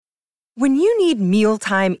When you need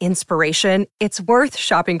mealtime inspiration, it's worth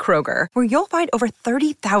shopping Kroger, where you'll find over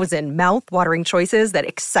 30,000 mouth-watering choices that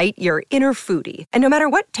excite your inner foodie. And no matter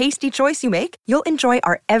what tasty choice you make, you'll enjoy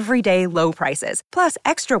our everyday low prices, plus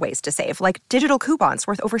extra ways to save, like digital coupons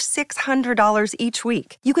worth over $600 each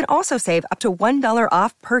week. You can also save up to $1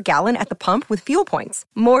 off per gallon at the pump with fuel points.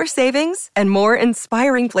 More savings and more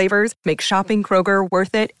inspiring flavors make shopping Kroger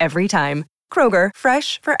worth it every time. Kroger,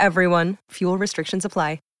 fresh for everyone. Fuel restrictions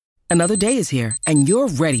apply. Another day is here, and you're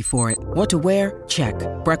ready for it. What to wear? Check.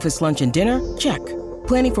 Breakfast, lunch, and dinner? Check.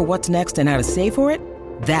 Planning for what's next and how to save for it?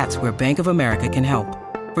 That's where Bank of America can help.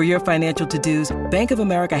 For your financial to-dos, Bank of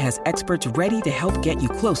America has experts ready to help get you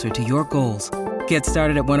closer to your goals. Get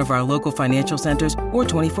started at one of our local financial centers or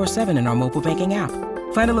 24/7 in our mobile banking app.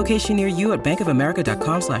 Find a location near you at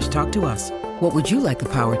bankofamerica.com/talktous. What would you like the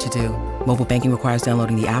power to do? Mobile banking requires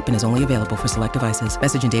downloading the app and is only available for select devices.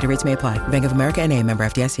 Message and data rates may apply. Bank of America N.A., member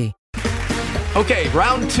FDIC. Okay,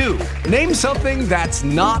 round two. Name something that's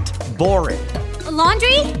not boring. A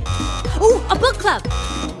laundry? Ooh, a book club.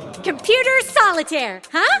 Computer solitaire,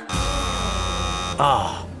 huh?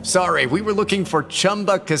 Ah, sorry, we were looking for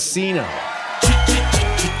Chumba Casino.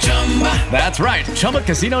 That's right,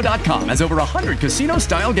 ChumbaCasino.com has over 100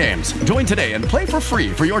 casino-style games. Join today and play for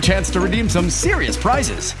free for your chance to redeem some serious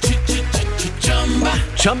prizes.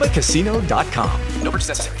 ChumbaCasino.com. No purchase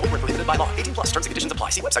necessary. Void where prohibited by law. 18+ terms and conditions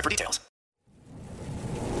apply. See website for details.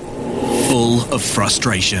 Full of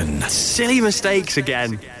frustration. Silly mistakes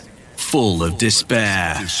again. Full of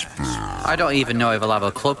despair. I don't even know if I'll have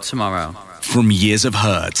a club tomorrow. From years of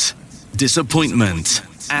hurt, disappointment,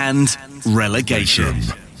 and relegation.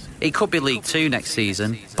 It could be League Two next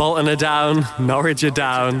season. Bolton are down, Norwich are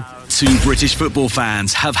down. Two British football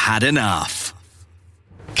fans have had enough.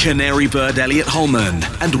 Canary bird Elliot Holman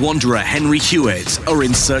and Wanderer Henry Hewitt are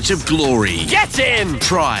in search of glory. Get in!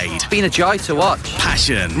 Pride. It's been a joy to watch.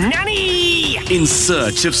 Passion. Nanny! In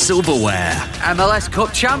search of silverware. MLS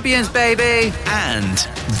Cup champions, baby! And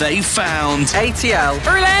they found ATL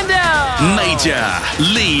Orlando! Major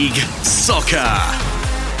League Soccer.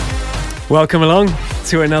 Welcome along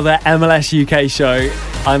to another MLS UK show.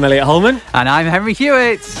 I'm Elliot Holman. And I'm Henry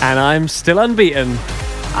Hewitt. And I'm still unbeaten.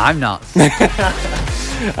 I'm not.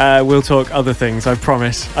 We'll talk other things, I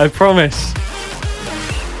promise. I promise.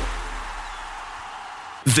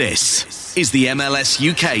 This is the MLS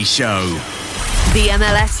UK show. The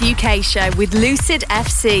MLS UK show with Lucid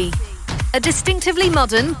FC, a distinctively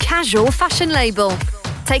modern, casual fashion label.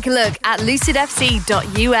 Take a look at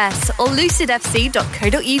lucidfc.us or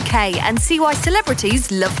lucidfc.co.uk and see why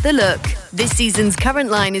celebrities love the look. This season's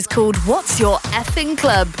current line is called What's Your Effing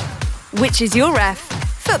Club? Which is your ref?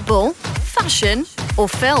 Football, fashion, or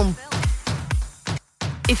film?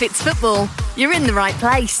 If it's football, you're in the right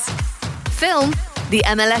place. Film, the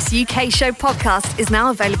MLS UK show podcast is now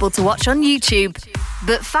available to watch on YouTube.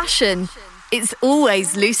 But fashion, it's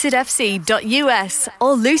always lucidfc.us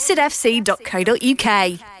or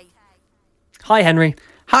lucidfc.co.uk. Hi, Henry.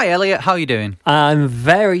 Hi, Elliot. How are you doing? I'm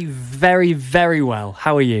very, very, very well.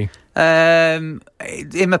 How are you? In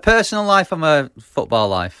my personal life or my football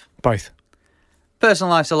life? Both.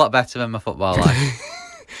 Personal life's a lot better than my football life.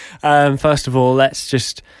 First of all, let's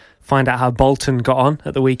just find out how Bolton got on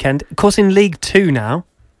at the weekend. Of course, in League Two now.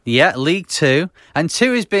 Yeah, League Two. And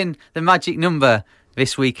 2 has been the magic number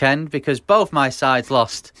this weekend because both my sides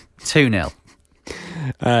lost 2-0.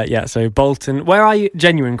 Yeah, so Bolton. Where are you?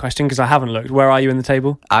 Genuine question, because I haven't looked. Where are you in the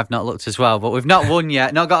table? I've not looked as well, but we've not won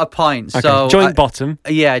yet. Not got a point. Okay. So joint bottom.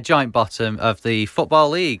 Yeah, joint bottom of the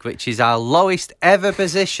Football League, which is our lowest ever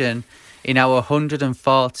position in our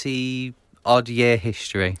 140-odd year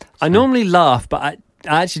history. So. I normally laugh, but I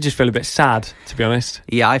actually just feel a bit sad, to be honest.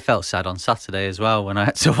 Yeah, I felt sad on Saturday as well when I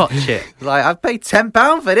had to watch it. Like, I've paid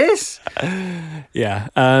 £10 for this. Yeah.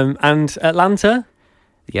 And Atlanta?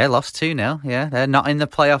 Yeah, lost 2-0. Yeah, they're not in the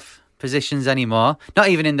playoff positions anymore. Not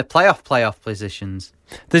even in the playoff positions.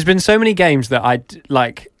 There's been so many games that I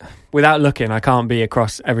like, without looking, I can't be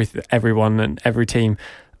across everyone and every team.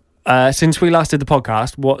 Since we last did the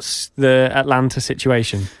podcast, what's the Atlanta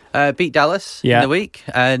situation? Beat Dallas in the week,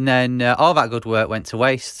 and then all that good work went to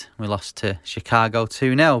waste. We lost to Chicago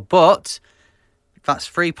 2-0, but that's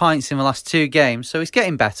 3 points in the last 2 games, so it's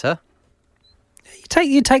getting better.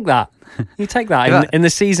 You take that. You take that in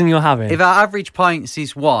the season you're having. If our average points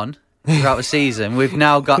is 1 throughout the season, we've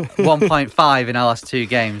now got 1.5 in our last 2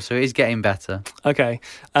 games, so it is getting better. Okay.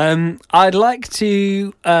 I'd like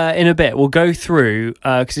to, in a bit, we'll go through,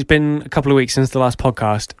 because it's been a couple of weeks since the last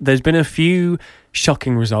podcast. There's been a few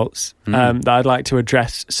shocking results that I'd like to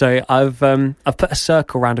address. So I've put a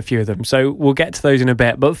circle around a few of them. So we'll get to those in a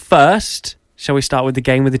bit. But first, shall we start with the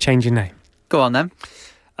game with the change in name? Go on then.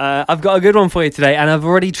 I've got a good one for you today, and I've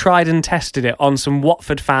already tried and tested it on some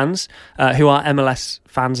Watford fans who are MLS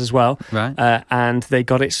fans as well. Right. And they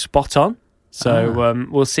got it spot on. So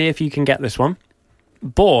we'll see if you can get this one.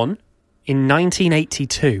 Born in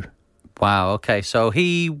 1982. Wow, okay. So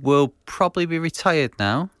he will probably be retired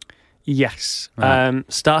now. Yes. Right.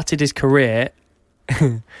 Started his career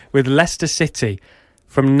with Leicester City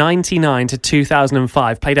from 99 to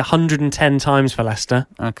 2005. Played 110 times for Leicester.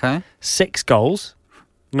 Okay. 6 goals.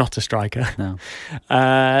 Not a striker. No.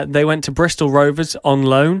 They went to Bristol Rovers on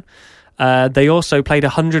loan. They also played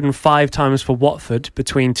 105 times for Watford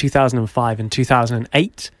between 2005 and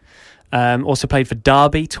 2008. Also played for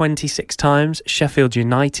Derby 26 times, Sheffield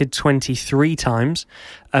United 23 times.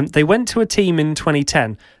 They went to a team in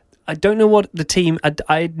 2010. I don't know what the team...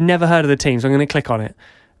 I'd never heard of the team, so I'm going to click on it.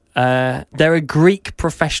 They're a Greek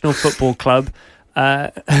professional football club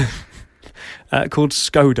called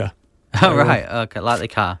Skoda. Oh, right. Okay, like the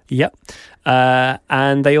car. Yep.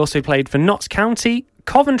 And they also played for Notts County,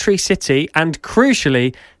 Coventry City, and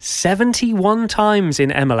crucially, 71 times in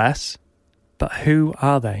MLS. But who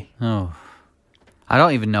are they? Oh, I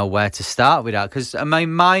don't even know where to start with that, because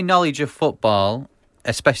my knowledge of football,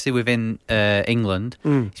 especially within England,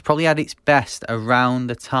 it's probably at its best around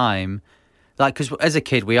the time. Like, because as a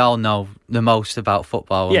kid, we all know the most about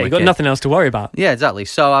football. Yeah, you've got nothing else to worry about. Yeah, exactly.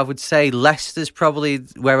 So I would say Leicester's probably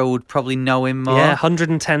where I would probably know him more. Yeah,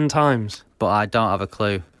 110 times. But I don't have a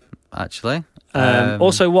clue, actually.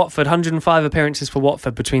 Also, Watford, 105 appearances for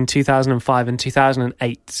Watford between 2005 and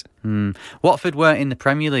 2008. Watford weren't in the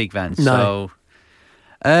Premier League then, No.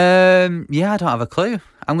 so... yeah, I don't have a clue.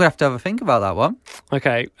 I'm going to have a think about that one.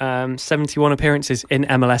 Okay, 71 appearances in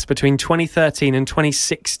MLS between 2013 and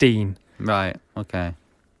 2016. Right, okay.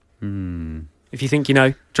 If you think you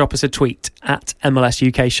know, drop us a tweet at MLS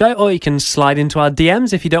UK Show, or you can slide into our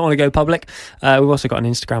DMs if you don't want to go public. We've also got an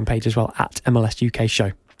Instagram page as well, at MLS UK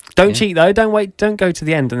Show. Don't cheat though, don't go to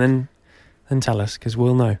the end and then tell us, because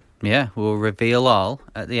we'll know. Yeah, we'll reveal all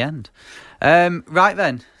at the end. Right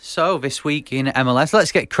then, so this week in MLS,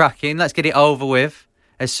 let's get cracking, let's get it over with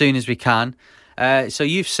as soon as we can. So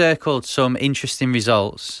you've circled some interesting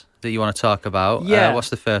results that you want to talk about. Yeah.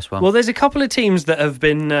 What's the first one? Well, there's a couple of teams that have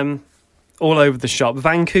been all over the shop.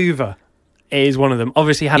 Vancouver is one of them.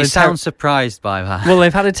 Obviously, you sound surprised by that. Well,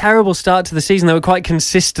 they've had a terrible start to the season. They were quite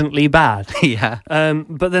consistently bad. Yeah.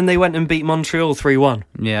 But then they went and beat Montreal 3-1.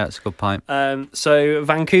 Yeah, that's a good point. So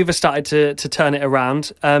Vancouver started to turn it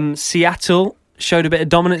around. Seattle showed a bit of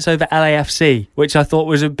dominance over LAFC, which I thought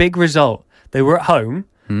was a big result. They were at home.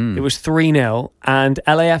 It was 3-0, and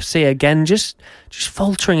LAFC again just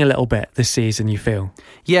faltering a little bit this season, you feel?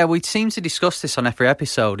 Yeah, we seem to discuss this on every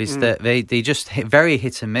episode, is that they just very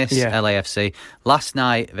hit and miss, LAFC. Last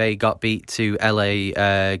night they got beat to LA,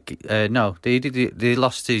 they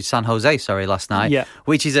lost to San Jose, last night,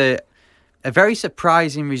 which is a very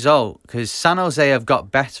surprising result, because San Jose have got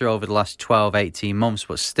better over the last 12, 18 months,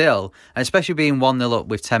 but still, and especially being 1-0 up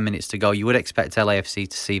with 10 minutes to go, you would expect LAFC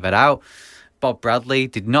to see that out. Bob Bradley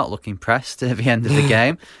did not look impressed at the end of the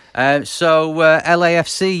game. So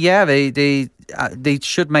LAFC, yeah, they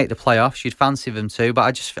should make the playoffs. You'd fancy them too,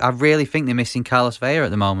 but I really think they're missing Carlos Vela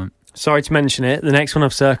at the moment. Sorry to mention it. The next one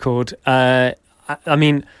I've circled. I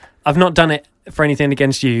mean, I've not done it for anything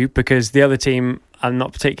against you, because the other team I'm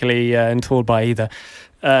not particularly enthralled by either.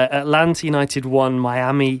 Atlanta United won,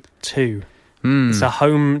 Miami 2. It's a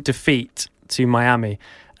home defeat to Miami.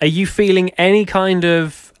 Are you feeling any kind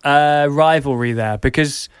of rivalry there?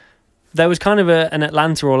 Because there was kind of an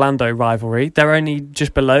Atlanta-Orlando rivalry. They're only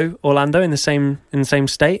just below Orlando in the same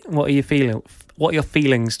state. What are you feeling? What are your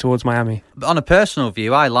feelings towards Miami? On a personal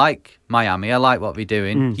view, I like Miami. I like what we're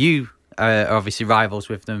doing. You are obviously rivals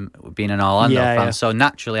with them, being an Orlando fan. So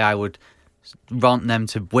naturally, I would want them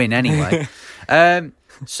to win anyway.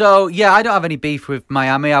 So yeah, I don't have any beef with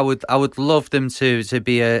Miami. I would love them to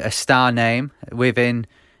be a star name within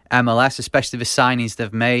MLS, especially the signings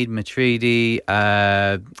they've made, Matridi,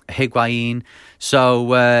 Higuain.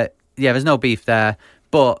 So, there's no beef there.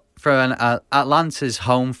 But for Atlanta's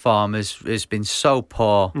home form has been so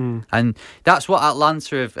poor. And that's what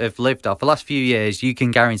Atlanta have lived off. The last few years, you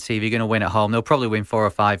can guarantee if you're going to win at home, they'll probably win 4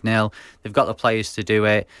 or 5-0. They've got the players to do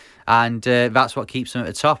it. And that's what keeps them at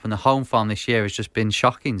the top. And the home form this year has just been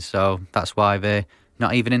shocking. So that's why they're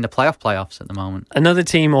not even in the playoffs at the moment. Another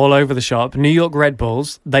team all over the shop, New York Red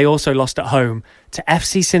Bulls. They also lost at home to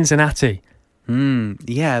FC Cincinnati.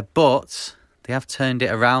 Yeah, but they have turned it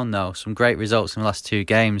around though. Some great results in the last 2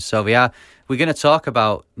 games. So we're going to talk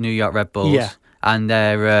about New York Red Bulls and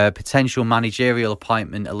their potential managerial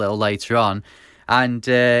appointment a little later on. And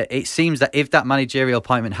it seems that if that managerial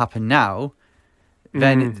appointment happened now,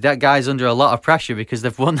 then that guy's under a lot of pressure because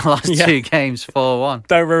they've won the last 2 games 4-1.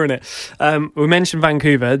 Don't ruin it. We mentioned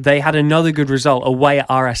Vancouver. They had another good result away at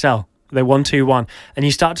RSL. They won 2-1. And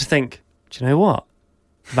you start to think, do you know what?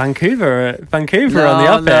 Vancouver are on the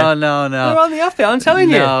up here. No. They're on the up here, I'm telling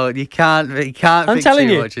you. No, you can't think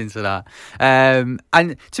too much into that.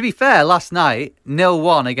 And to be fair, last night,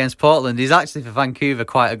 0-1 against Portland is actually for Vancouver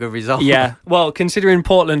quite a good result. Yeah, well, considering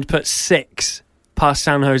Portland put 6 past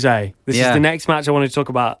San Jose. This is the next match I wanted to talk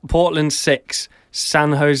about. Portland 6,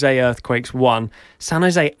 San Jose Earthquakes 1. San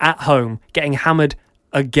Jose at home getting hammered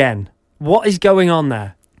again. What is going on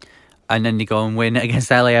there? And then they go and win against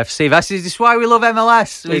LAFC. This is why we love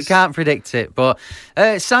MLS. We can't predict it. But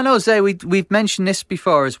San Jose, we've mentioned this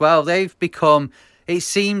before as well. They've become, it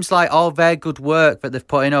seems like all their good work that they've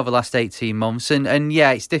put in over the last 18 months. And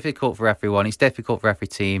yeah, it's difficult for everyone. It's difficult for every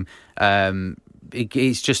team.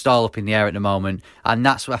 It's just all up in the air at the moment. And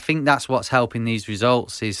I think that's what's helping these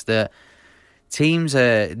results is that teams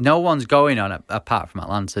no one's going on, apart from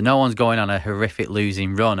Atlanta, no one's going on a horrific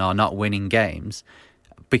losing run or not winning games.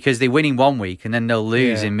 Because they win in 1 week and then they'll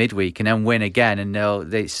lose in midweek and then win again, and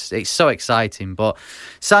it's so exciting. But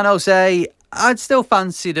San Jose, I'd still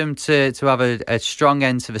fancy them to have a strong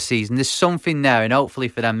end to the season. There's something there, and hopefully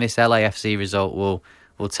for them, this LAFC result will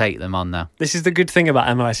take them on now. This is the good thing about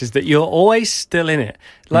MLS is that you're always still in it.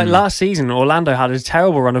 Like last season, Orlando had a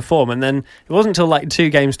terrible run of form, and then it wasn't until like 2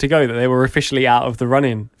 games to go that they were officially out of the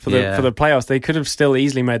running for the playoffs. They could have still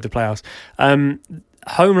easily made the playoffs.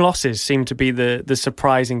 Home losses seem to be the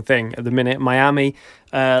surprising thing at the minute. Miami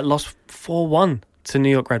lost 4-1 to New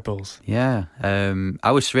York Red Bulls. Yeah,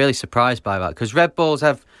 I was really surprised by that because Red Bulls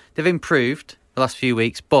they've improved the last few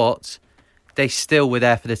weeks, but they still were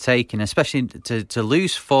there for the taking, especially to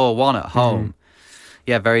lose 4-1 at home.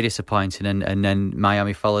 Yeah, very disappointing. And then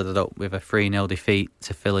Miami followed it up with a 3-0 defeat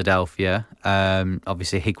to Philadelphia.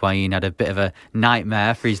 Obviously, Higuain had a bit of a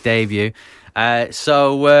nightmare for his debut.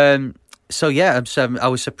 So yeah, I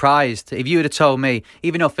was surprised. If you would have told me,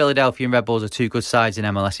 even though Philadelphia and Red Bulls are 2 good sides in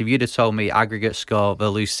MLS, if you'd have told me aggregate score,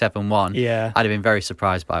 they'll lose 7-1, I'd have been very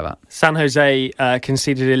surprised by that. San Jose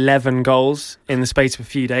conceded 11 goals in the space of a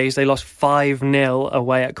few days. They lost 5-0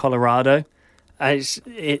 away at Colorado.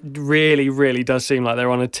 It really, really does seem like they're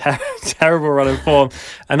on a terrible run of form.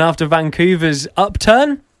 And after Vancouver's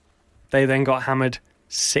upturn, they then got hammered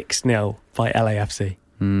 6-0 by LAFC.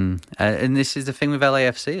 And this is the thing with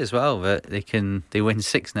LAFC as well, that they win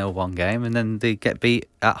 6-0 one game and then they get beat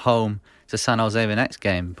at home to San Jose the next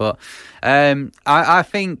game. But I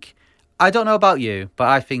think, I don't know about you, but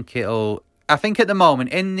I think at the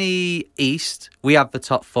moment in the East we have the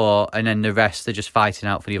top 4 and then the rest are just fighting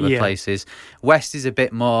out for the other places. West is a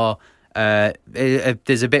bit more,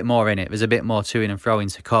 there's a bit more in it. There's a bit more to and fro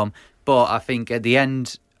to come. But I think at the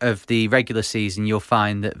end of the regular season you'll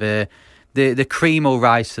find that the cream will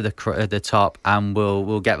rise to the top, and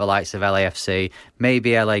we'll get the likes of LAFC,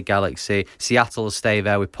 maybe LA Galaxy, Seattle will stay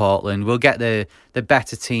there with Portland. We'll get the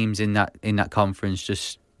better teams in that conference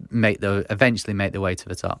just eventually make their way to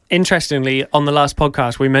the top. Interestingly, on the last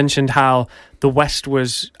podcast, we mentioned how the West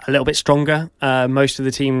was a little bit stronger. Most of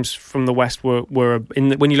the teams from the West were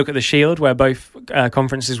in. When you look at the Shield, where both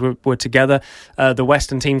conferences were together, the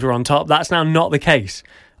Western teams were on top. That's now not the case.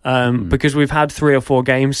 Because we've had 3 or 4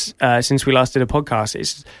 games since we last did a podcast.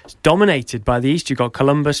 It's dominated by the East. You've got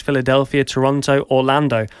Columbus, Philadelphia, Toronto,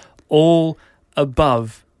 Orlando, all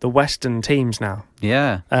above the Western teams now.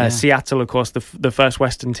 Yeah. Seattle, of course, the first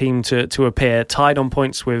Western team to appear, tied on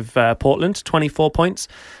points with Portland, 24 points.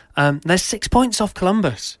 There's 6 points off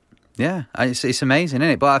Columbus. Yeah, it's amazing,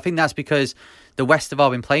 isn't it? But I think that's because the West have all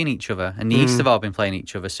been playing each other and the East have all been playing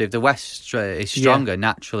each other. So if the West is stronger,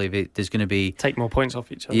 naturally there's going to be... Take more points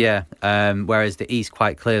off each other. Yeah, whereas the East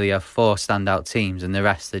quite clearly have 4 standout teams and the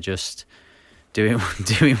rest are just doing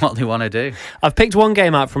what they want to do. I've picked one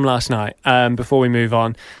game out from last night before we move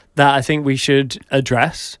on that I think we should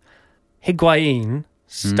address. Higuain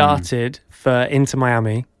started for Inter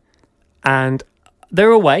Miami and they're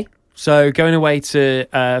away. So going away to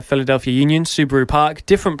Philadelphia Union, Subaru Park,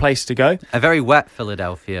 different place to go. A very wet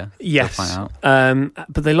Philadelphia. Yes.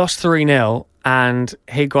 But they lost 3-0 and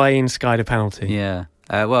Higuain skied a penalty. Yeah.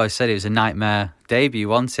 Well, I said it was a nightmare debut,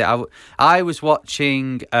 wasn't it? I was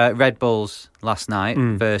watching Red Bulls last night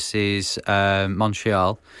versus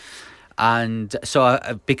Montreal. And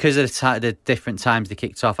so because of the different times they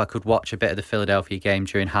kicked off, I could watch a bit of the Philadelphia game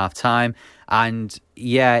during half-time. And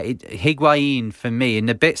yeah, Higuain, for me, in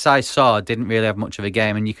the bits I saw, didn't really have much of a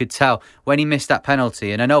game. And you could tell when he missed that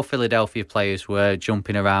penalty, and I know Philadelphia players were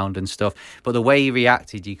jumping around and stuff, but the way he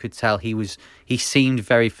reacted, you could tell he seemed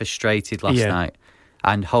very frustrated last night.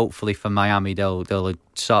 And hopefully for Miami, they'll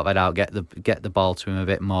sort that out, get the ball to him a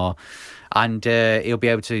bit more. And he'll be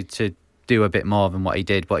able to do a bit more than what he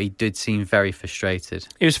did. But he did seem very frustrated.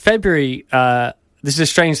 It was February... This is a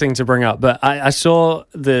strange thing to bring up, but I saw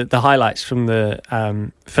the highlights from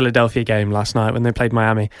the Philadelphia game last night when they played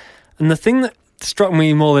Miami. And the thing that struck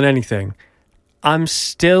me more than anything, I'm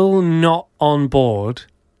still not on board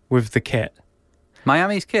with the kit.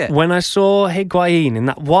 Miami's kit? When I saw Higuain in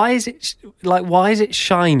that, why is it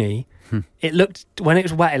shiny? It looked, when it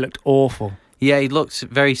was wet, it looked awful. Yeah, he looked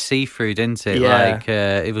very see-through, didn't it? Yeah. Like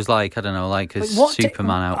it was like, I don't know, like a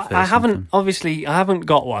Superman outfit. I haven't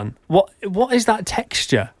got one. What is that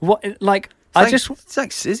texture?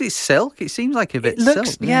 Is it silk? It seems like a bit silk.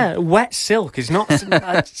 Yeah, wet silk is not.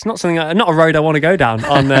 It's not something. Not a road I want to go down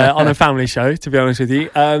on a family show, to be honest with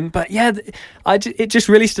you. But yeah, it just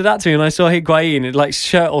really stood out to me when I saw Higuain. It like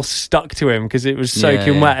shirt all stuck to him because it was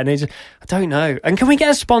soaking wet, and I don't know. And can we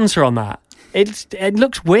get a sponsor on that? It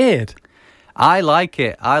looks weird. I like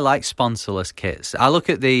it. I like sponsorless kits. I look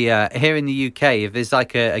at the here in the UK, if there's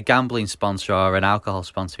like a gambling sponsor or an alcohol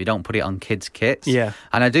sponsor, you don't put it on kids' kits. Yeah.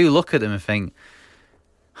 And I do look at them and think,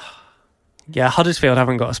 yeah, Huddersfield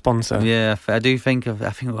haven't got a sponsor. Yeah, I do think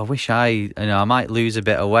I wish I might lose a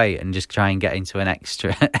bit of weight and just try and get into an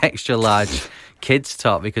extra large kids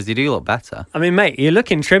top because they do look better. I mean, mate, you're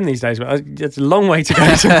looking trim these days, but it's a long way to go.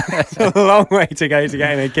 It's a long way to go to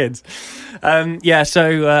getting a kids.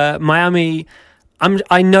 So Miami,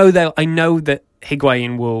 I know that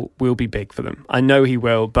Higuain will be big for them. I know he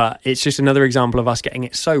will, but it's just another example of us getting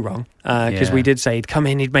it so wrong because we did say he'd come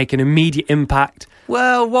in, he'd make an immediate impact.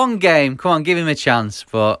 Well, one game, come on, give him a chance.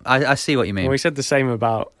 But I see what you mean. Well, we said the same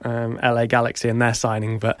about LA Galaxy and their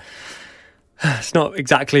signing, but it's not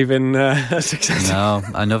exactly been a success. No,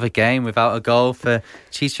 another game without a goal for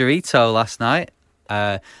Chicharito last night.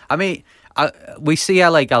 We see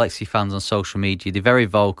LA Galaxy fans on social media. They're very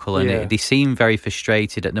vocal and they seem very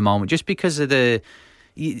frustrated at the moment just because of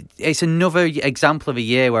it's another example of a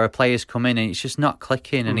year where a player's come in and it's just not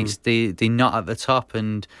clicking and they're not at the top.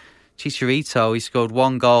 And Chicharito, he scored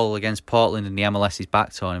one goal against Portland in the MLS's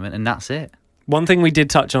back tournament and that's it. One thing we did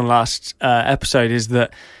touch on last episode is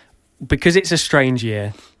that because it's a strange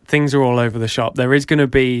year, things are all over the shop. There is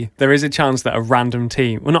a chance that a random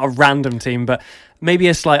team, well, not a random team, but maybe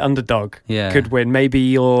a slight underdog could win. Maybe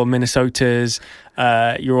your Minnesotas,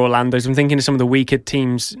 your Orlandos. I'm thinking of some of the weaker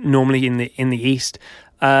teams normally in the East.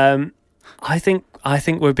 I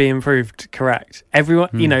think we're being proved correct. Everyone,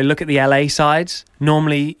 look at the LA sides.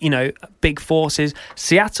 Normally, big forces.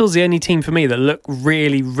 Seattle's the only team for me that look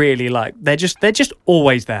really, really like they're just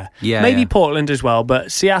always there. Yeah, maybe Portland as well,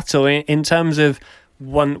 but Seattle in terms of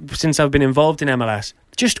since I've been involved in MLS,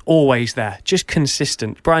 just always there, just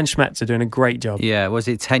consistent. Brian Schmetzer doing a great job. Yeah, was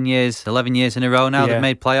it 10 years, 11 years in a row now they've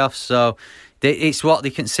made playoffs? So it's what they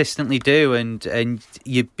consistently do, and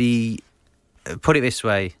you'd be, put it this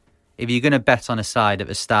way, if you're going to bet on a side at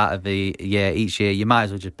the start of the year, each year, you might as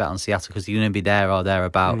well just bet on Seattle because you're going to be there or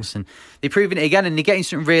thereabouts. And they're proving it again, and they're getting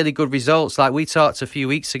some really good results. Like we talked a few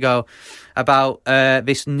weeks ago about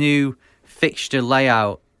this new fixture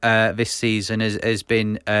layout this season has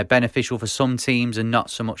been beneficial for some teams and not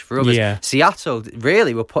so much for others. Yeah. Seattle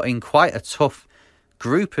really were put in quite a tough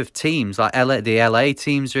group of teams. Like the LA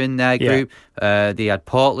teams are in their group. They had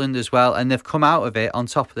Portland as well, and they've come out of it on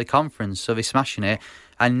top of the conference, so they're smashing it.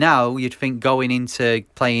 And now you'd think going into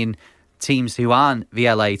playing teams who aren't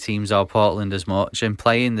the LA teams or Portland as much and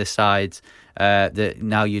playing the sides that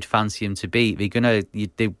now you'd fancy them to beat,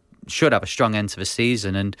 they should have a strong end to the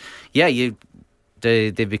season. And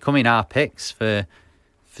they're becoming our picks for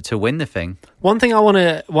to win the thing. One thing I want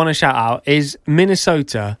to shout out is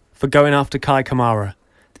Minnesota for going after Kai Kamara.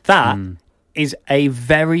 That is a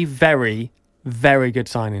very, very, very good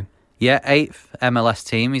signing. Yeah, 8th MLS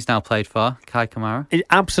team he's now played for, Kai Kamara.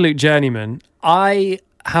 Absolute journeyman. I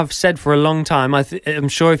have said for a long time, I'm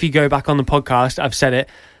sure if you go back on the podcast, I've said it.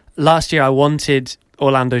 Last year I wanted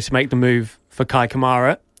Orlando to make the move for Kai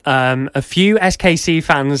Kamara. A few SKC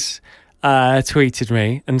fans tweeted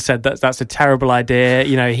me and said that's a terrible idea.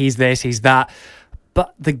 He's this, he's that.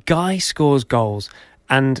 But the guy scores goals.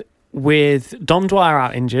 And with Dom Dwyer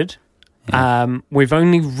out injured, we've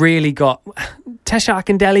only really got Tesha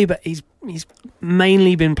Akindele, but he's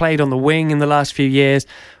mainly been played on the wing in the last few years.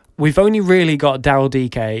 we've only really got Daryl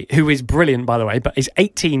Dike, who is brilliant, by the way, but is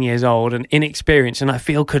 18 years old and inexperienced, and I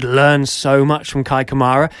feel could learn so much from Kai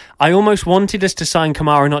Kamara. I almost wanted us to sign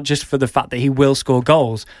Kamara not just for the fact that he will score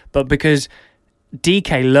goals, but because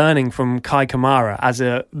DK learning from Kai Kamara as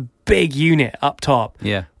a big unit up top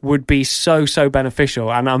would be so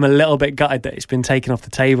beneficial. And I'm a little bit gutted that it's been taken off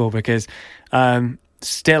the table, because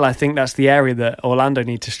still I think that's the area that Orlando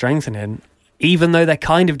need to strengthen in, even though they're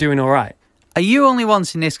kind of doing all right. Are you only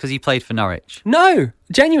wanting this because he played for Norwich? No,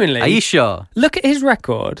 genuinely. Are you sure? Look at his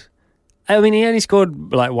record. I mean, he only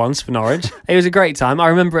scored like once for Norwich. It was a great time. I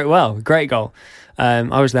remember it well. Great goal.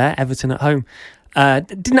 I was there, Everton at home.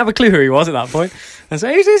 Didn't have a clue who he was at that point. I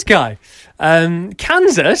said, who's this guy?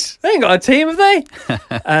 Kansas? They ain't got a team, have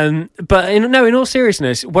they? But in all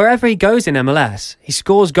seriousness, wherever he goes in MLS, he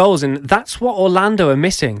scores goals, and that's what Orlando are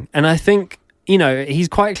missing. And I think, he's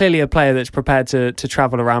quite clearly a player that's prepared to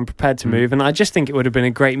travel around, prepared to move, and I just think it would have been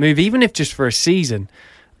a great move, even if just for a season.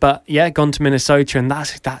 But yeah, gone to Minnesota, and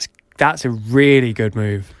that's a really good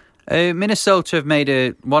move. Minnesota have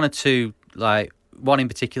made one or two, like one in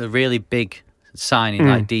particular, really big signing,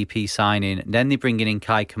 like DP signing, and then they're bringing in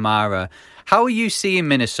Kai Kamara. How are you seeing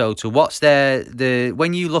Minnesota? What's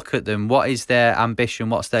when you look at them, what is their ambition,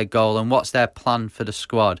 what's their goal, and what's their plan for the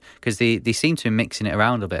squad? Because they seem to be mixing it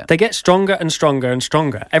around a bit. They get stronger and stronger and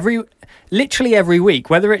stronger literally every week,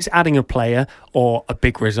 whether it's adding a player or a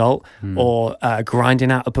big result or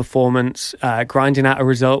grinding out a performance, grinding out a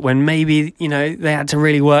result when maybe they had to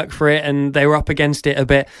really work for it and they were up against it a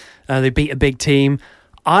bit. They beat a big team.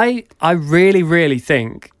 I really, really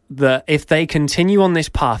think that if they continue on this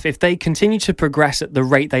path, if they continue to progress at the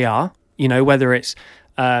rate they are, whether it's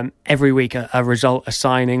every week a result, a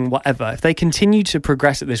signing, whatever, if they continue to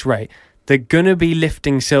progress at this rate, they're going to be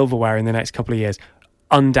lifting silverware in the next couple of years,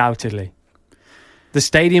 undoubtedly. The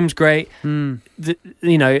stadium's great. Adrian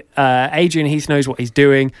Heath knows what he's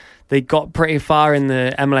doing. They got pretty far in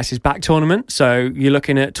the MLS's back tournament, so you're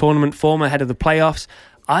looking at tournament form ahead of the playoffs.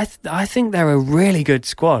 I think they're a really good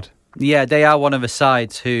squad. Yeah, they are one of the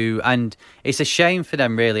sides who, and it's a shame for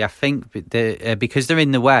them, really. I think because they're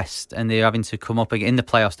in the West and they're having to come up in the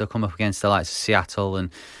playoffs, they'll come up against the likes of Seattle,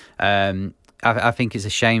 and I think it's a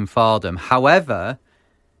shame for them. However,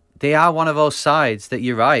 they are one of those sides that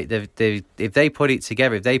you're right. If they put it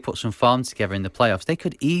together, if they put some form together in the playoffs, they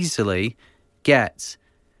could easily get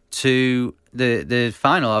to the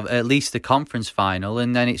final, of at least the conference final,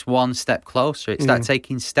 and then it's one step closer. It's that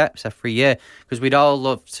taking steps every year, because we'd all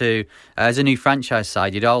love to, as a new franchise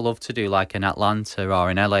side, you'd all love to do like an Atlanta or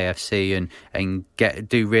an LAFC and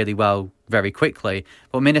do really well very quickly.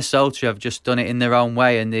 But Minnesota have just done it in their own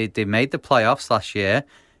way, and they made the playoffs last year.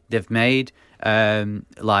 They've made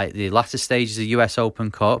like the latter stages of the US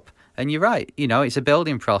Open Cup, and you're right, it's a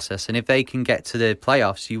building process, and if they can get to the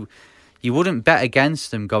playoffs, you wouldn't bet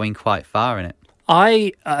against them going quite far in it.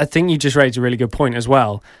 I think you just raised a really good point as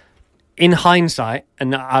well. In hindsight,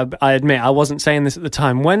 and I admit I wasn't saying this at the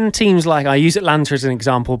time, when teams like, I use Atlanta as an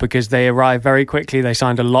example because they arrived very quickly, they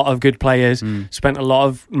signed a lot of good players, spent a lot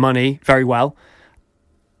of money very well,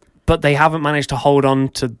 but they haven't managed to hold on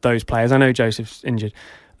to those players. I know Joseph's injured.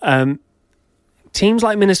 Teams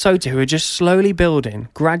like Minnesota, who are just slowly building,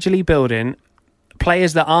 gradually building,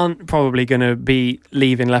 players that aren't probably going to be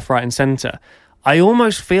leaving left, right and centre. I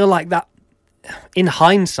almost feel like that, in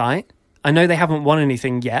hindsight, I know they haven't won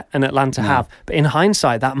anything yet, and Atlanta have, but in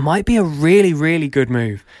hindsight, that might be a really, really good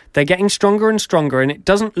move. They're getting stronger and stronger, and it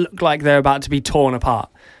doesn't look like they're about to be torn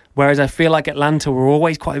apart. Whereas I feel like Atlanta were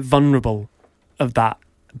always quite vulnerable of that,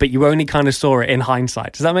 but you only kind of saw it in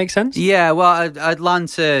hindsight. Does that make sense? Yeah, well,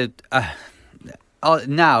 Atlanta...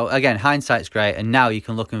 now, again, hindsight's great, and now you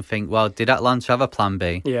can look and think, well, did Atlanta have a plan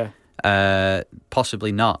B? Yeah.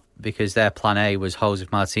 Possibly not, because their plan A was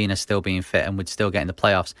Josef Martinez still being fit and would still get in the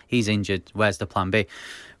playoffs. He's injured. Where's the plan B?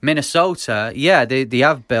 Minnesota, yeah, they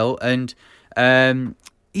have built, and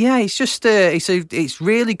yeah, it's just it's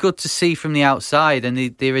really good to see from the outside,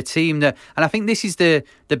 and they're a team that, and I think this is the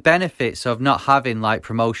benefits of not having like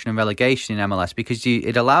promotion and relegation in MLS, because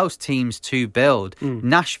it allows teams to build.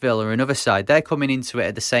 Nashville are another side; they're coming into it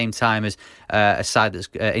at the same time as a side that's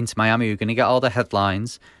into Miami, who are going to get all the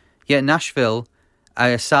headlines. Yet Nashville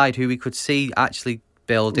are a side who we could see actually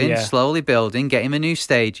building, slowly building, getting a new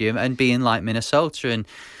stadium, and being like Minnesota. And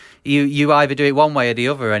you either do it one way or the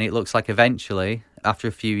other, and it looks like eventually, after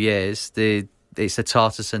a few years, it's the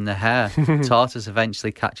tortoise and the hare. Tortoise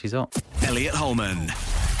eventually catches up. Elliot Holman,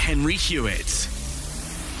 Henry Hewitt.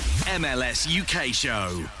 MLS UK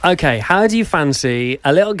show. Okay, how do you fancy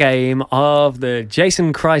a little game of the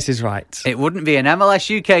Jason Christ is Right? It wouldn't be an MLS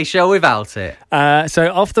UK show without it.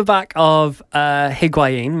 So off the back of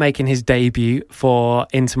Higuain making his debut for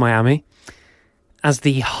Inter Miami as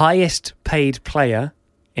the highest paid player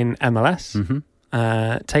in MLS,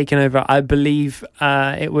 taking over, I believe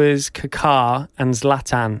it was Kaká and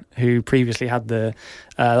Zlatan who previously had the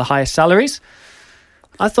highest salaries.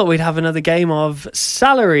 I thought we'd have another game of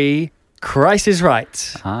Salary Christ is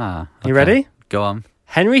Right. Okay. You ready? Go on.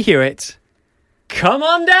 Henry Hewitt, come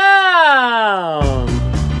on down!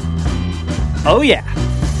 Oh, yeah.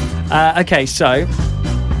 Okay, so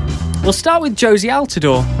we'll start with Josie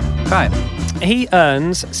Altidore. Right. He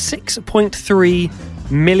earns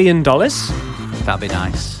 $6.3 million. That'd be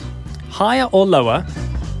nice. Higher or lower,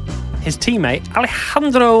 his teammate,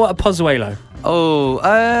 Alejandro Pozuelo. Oh,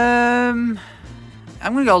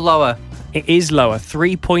 I'm going to go lower. It is lower,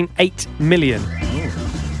 $3.8 million.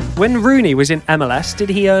 When Rooney was in MLS, did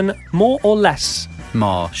he earn more or less?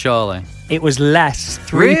 More, surely. It was less,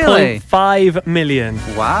 Really? $3.5 million.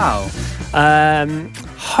 Wow.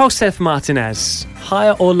 Josef Martinez,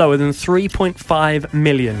 higher or lower than $3.5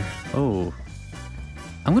 million? Oh.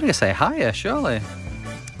 I'm going to say higher, surely.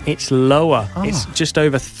 It's lower. It's just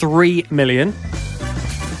over $3 million.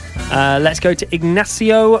 Let's go to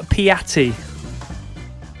Ignacio Piatti.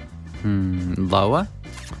 Lower?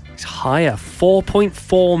 It's higher,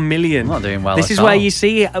 $4.4 million. I'm not doing well. This is where you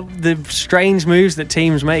see the strange moves that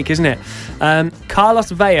teams make, isn't it? Carlos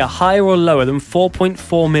Vela, higher or lower than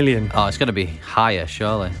 $4.4 million? Oh, it's going to be higher,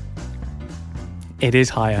 surely. It is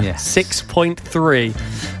higher. Yes.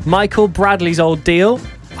 6.3. Michael Bradley's old deal,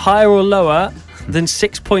 higher or lower than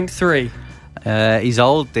 6.3? His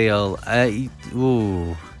old deal.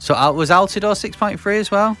 Ooh. So was Altidore 6.3 as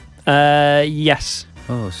well? Yes.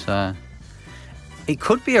 Oh, so it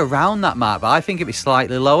could be around that mark, but I think it'd be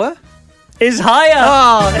slightly lower. Is higher.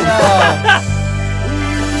 Oh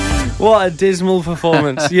no! What a dismal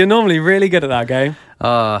performance. You're normally really good at that game.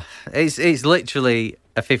 It's literally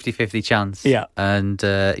a 50-50 chance. Yeah. And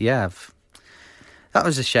that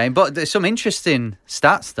was a shame. But there's some interesting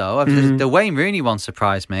stats though. The Wayne Rooney one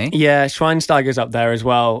surprised me. Yeah, Schweinsteiger's up there as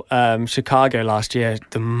well. Chicago last year,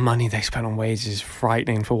 the money they spent on wages is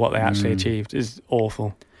frightening for what they actually achieved. Is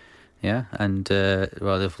awful. Yeah, and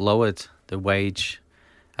they've lowered the wage,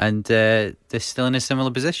 and they're still in a similar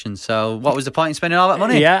position. So, what was the point in spending all that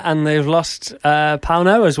money? Yeah, and they've lost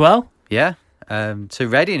Pauno as well. Yeah, to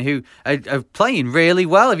Reading, who are playing really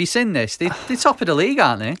well. Have you seen this? They're top of the league,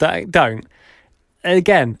 aren't they? Don't.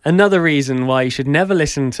 Again, another reason why you should never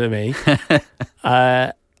listen to me.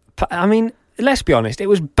 I mean, let's be honest. It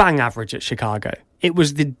was bang average at Chicago. It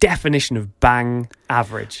was the definition of bang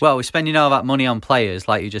average. Well, we're spending all that money on players,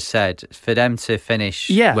 like you just said, for them to finish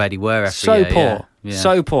where they were every year. Poor. Yeah.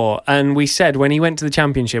 So poor. And we said, when he went to the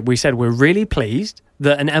championship, we said, we're really pleased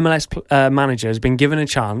that an MLS manager has been given a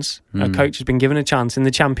chance, a coach has been given a chance in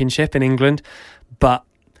the championship in England, but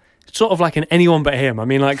sort of like an anyone but him. I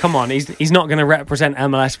mean, like, come on, he's not going to represent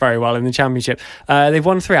MLS very well in the championship. They've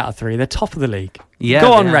won 3 out of 3. They're top of the league. Yeah,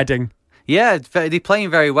 Go on, Reading. Yeah, they're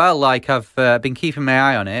playing very well. Like, I've been keeping my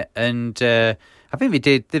eye on it, and I think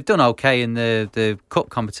they've done okay in the cup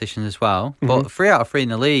competition as well. But 3 out of 3 in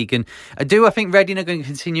the league, and I think Reading are going to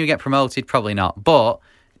continue to get promoted. Probably not, but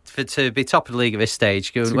to be top of the league at this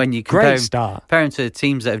stage, when you compare them to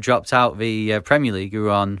teams that have dropped out the Premier League, who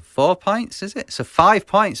are on 4 points, is it? So 5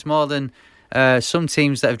 points more than some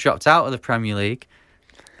teams that have dropped out of the Premier League.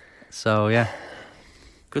 So yeah.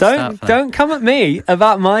 Don't come at me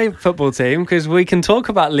about my football team, because we can talk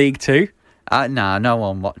about League Two. No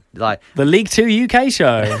one like the League Two UK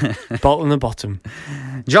show. Bolton the bottom,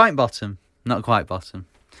 joint bottom, not quite bottom.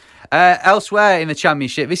 Elsewhere in the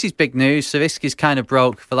Championship, this is big news. Savitski's kind of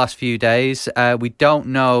broke for the last few days. We don't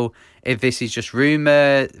know if this is just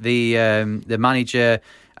rumour. The manager.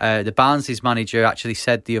 The Barnsley's manager actually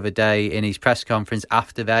said the other day in his press conference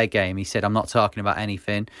after their game, he said, I'm not talking about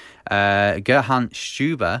anything. Gerhard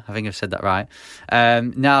Stuber, I think I've said that right.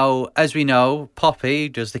 Now, as we know, Poppy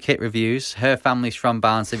does the kit reviews. Her family's from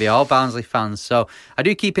Barnsley. They're all Barnsley fans. So I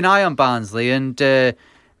do keep an eye on Barnsley. And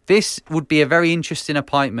this would be a very interesting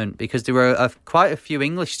appointment, because there were quite a few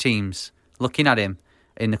English teams looking at him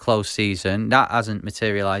in the close season. That hasn't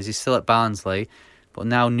materialised. He's still at Barnsley. But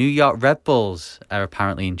now New York Red Bulls are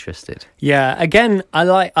apparently interested. Yeah, again, I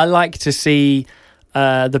like to see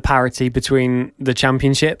the parity between the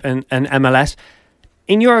Championship and MLS.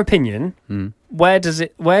 In your opinion, where does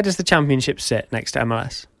the Championship sit next to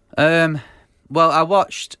MLS? Well, I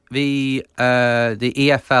watched the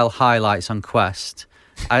EFL highlights on Quest.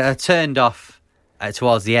 I turned off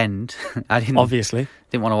towards the end. I didn't want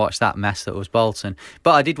to watch that mess that was Bolton.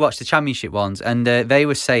 But I did watch the Championship ones, and they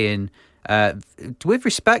were saying, with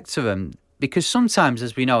respect to them, because sometimes,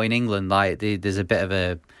 as we know in England, like there's a bit of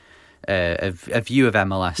a view of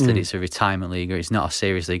MLS that it's a retirement league or it's not a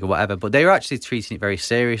serious league or whatever, but they were actually treating it very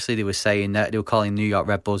seriously. They were saying that they were calling New York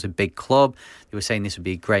Red Bulls a big club. They were saying this would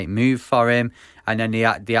be a great move for him, and then they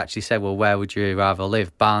actually said, well, where would you rather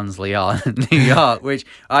live, Barnsley or New York? Which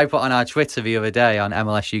I put on our Twitter the other day on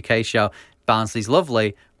MLS UK show. Barnsley's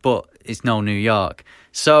lovely, but it's no New York.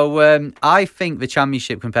 So I think the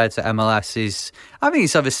Championship compared to MLS I think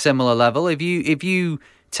it's of a similar level. If you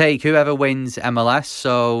take whoever wins MLS,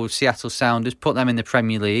 so Seattle Sounders, put them in the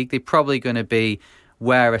Premier League, they're probably going to be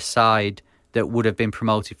where a side that would have been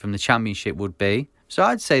promoted from the Championship would be. So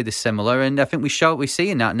I'd say they're similar, and I think we're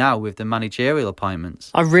seeing that now with the managerial appointments.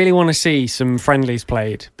 I really want to see some friendlies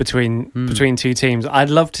played between two teams. I'd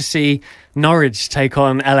love to see Norwich take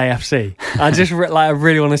on LAFC. I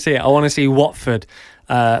really want to see it. I want to see Watford.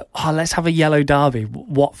 Let's have a yellow derby.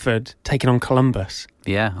 Watford taking on Columbus.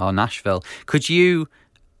 Yeah, or Nashville. Could you?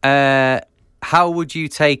 How would you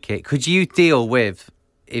take it? Could you deal with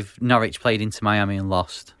if Norwich played into Miami and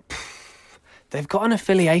lost? They've got an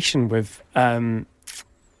affiliation with, do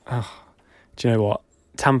you know what?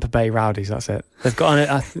 Tampa Bay Rowdies, that's it. They've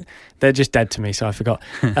got they're just dead to me, so I forgot.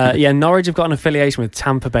 Norwich have got an affiliation with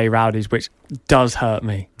Tampa Bay Rowdies, which does hurt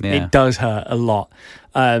me. Yeah. It does hurt a lot.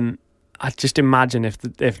 I just imagine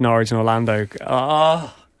if Norwich and Orlando,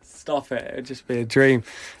 stop it. It would just be a dream.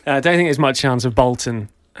 I don't think there's much chance of Bolton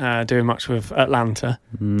doing much with Atlanta.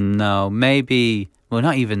 No, maybe. Well,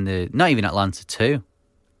 not even Atlanta too.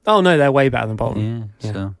 Oh no, they're way better than Bolton.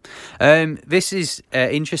 Yeah. So, this is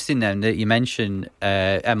interesting then that you mentioned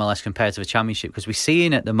MLS compared to the Championship, because we're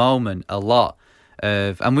seeing at the moment a lot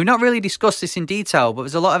of, and we've not really discussed this in detail, but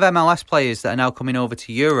there's a lot of MLS players that are now coming over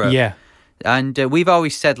to Europe. Yeah, and we've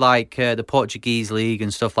always said like the Portuguese league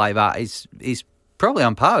and stuff like that is probably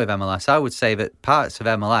on par with MLS. I would say that parts of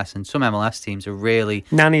MLS and some MLS teams are really...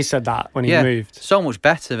 Nani said that when he moved. So much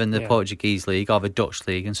better than the Portuguese league or the Dutch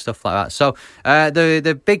league and stuff like that. So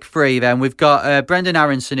the big three then, we've got Brendan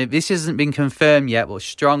Aronson. This hasn't been confirmed yet, but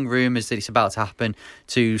strong rumours that it's about to happen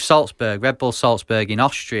to Salzburg, Red Bull Salzburg in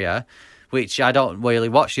Austria, which I don't really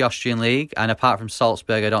watch the Austrian league, and apart from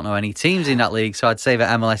Salzburg, I don't know any teams in that league, so I'd say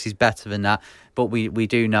that MLS is better than that. But we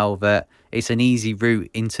do know that it's an easy route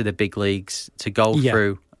into the big leagues to go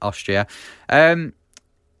through Austria. Brendan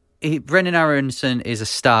Aronson is a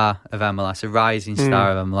star of MLS, a rising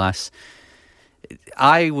star of MLS.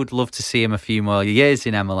 I would love to see him a few more years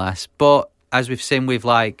in MLS, but as we've seen with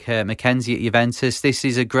like Mackenzie at Juventus, this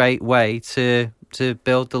is a great way to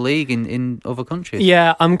build the league in other countries.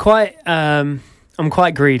 Yeah, I'm quite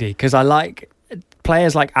greedy because I like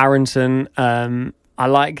players like Aronson. I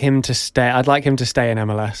like him to stay. I'd like him to stay in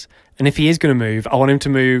MLS. And if he is going to move, I want him to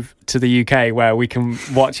move to the UK where we can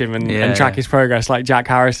watch him and track his progress, like Jack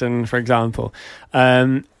Harrison, for example.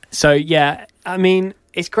 I mean,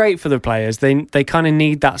 it's great for the players. They kind of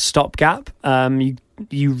need that stopgap.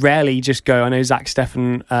 You rarely just go. I know Zach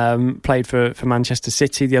Steffen played for Manchester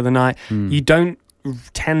City the other night. You don't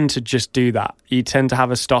tend to just do that. You tend to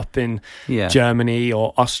have a stop in Germany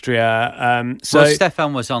or Austria. So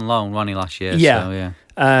Stefan was on loan, wasn't he, last year? Yeah.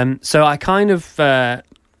 So I kind of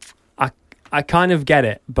I kind of get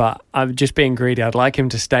it, but I'm just being greedy. I'd like him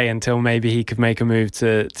to stay until maybe he could make a move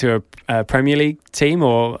to a Premier League team,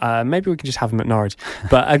 or maybe we can just have him at Norwich.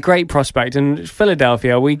 But a great prospect. And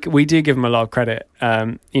Philadelphia, we do give them a lot of credit.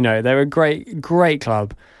 They're a great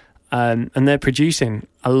club, and they're producing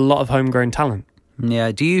a lot of homegrown talent.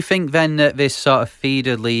 Yeah. Do you think then that this sort of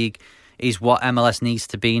feeder league is what MLS needs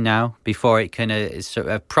to be now before it can sort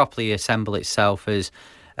of properly assemble itself as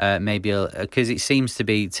because it seems to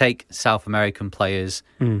be take South American players,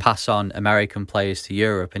 pass on American players to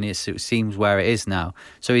Europe, and it seems where it is now.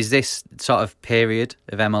 So is this sort of period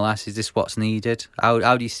of MLS, is this what's needed?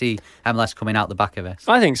 How do you see MLS coming out the back of this?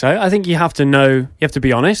 I think so. I think you have to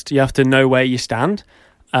be honest. You have to know where you stand,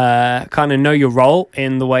 kind of know your role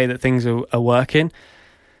in the way that things are working.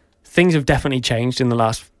 Things have definitely changed in the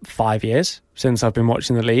last 5 years since I've been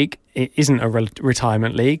watching the league. It isn't a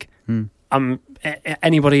retirement league.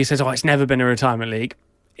 Anybody who says, it's never been a retirement league,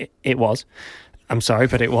 it was. I'm sorry,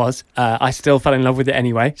 but it was. I still fell in love with it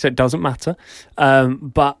anyway, so it doesn't matter.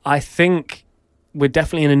 But I think we're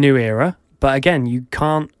definitely in a new era. But again, you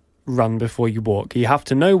can't run before you walk. You have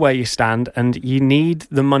to know where you stand, and you need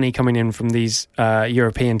the money coming in from these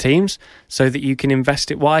European teams so that you can invest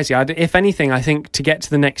it wisely. If anything, I think to get to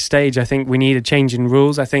the next stage, I think we need a change in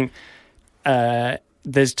rules. I think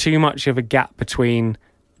there's too much of a gap between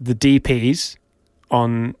the DPs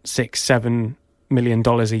on $6-7 million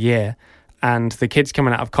a year, and the kids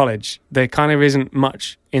coming out of college, there kind of isn't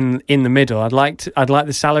much in the middle. I'd like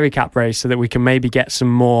the salary cap raise so that we can maybe get some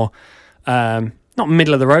more, not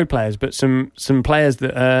middle of the road players, but some players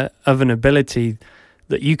that are of an ability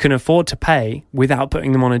that you can afford to pay without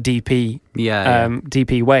putting them on a DP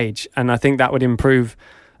DP wage, and I think that would improve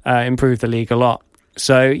the league a lot.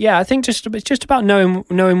 So yeah, I think it's just about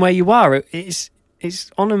knowing where you are. It's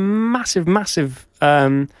on a massive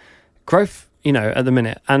growth, at the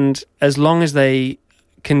minute, and as long as they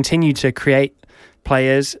continue to create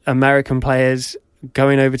players, American players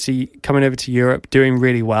coming over to Europe, doing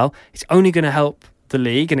really well, it's only going to help the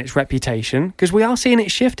league and its reputation, because we are seeing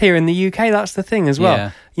it shift here in the UK. That's the thing as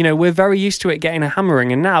well. Yeah. We're very used to it getting a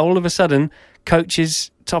hammering, and now all of a sudden,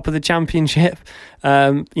 coaches top of the championship,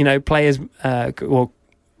 players or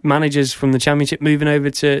managers from the championship moving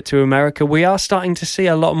over to America. We are starting to see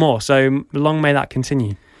a lot more. So long may that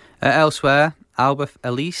continue. Elsewhere, Alba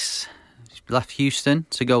Elise left Houston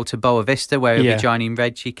to go to Boa Vista, where he'll be joining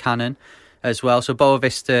Reggie Cannon as well. So Boa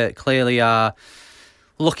Vista clearly are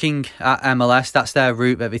looking at MLS. That's their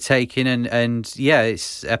route that they're taking. And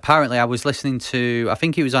it's apparently, I was listening to, I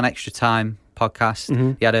think it was on Extra Time podcast.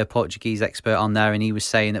 Mm-hmm. He had a Portuguese expert on there, and he was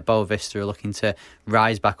saying that Boa Vista are looking to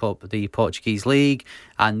rise back up the Portuguese league,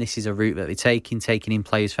 and this is a route that they're taking in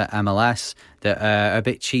players for MLS that are a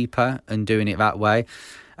bit cheaper and doing it that way.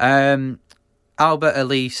 Albert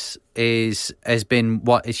Elise has been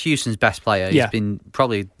Houston's best player. He's been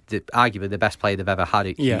probably arguably the best player they've ever had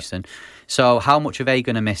at Houston. So how much are they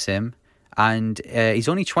going to miss him? And he's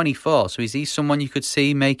only 24, so is he someone you could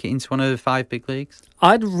see make it into one of the 5 big leagues?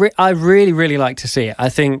 I'd really, really like to see it. I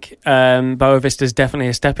think Boa Vista is definitely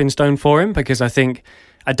a stepping stone for him, because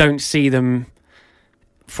I don't see them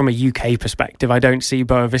from a UK perspective. I don't see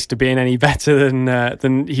Boa Vista being any better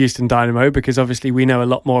than Houston Dynamo, because obviously we know a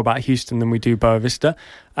lot more about Houston than we do Boa Vista.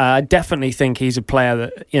 I definitely think he's a player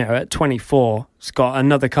that, at 24, has got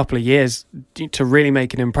another couple of years to really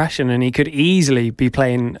make an impression, and he could easily be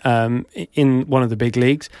playing in one of the big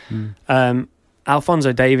leagues.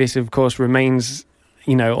 Alphonso Davies, of course, remains,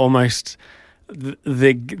 almost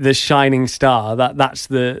the shining star. That's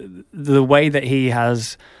the way that he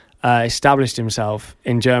has established himself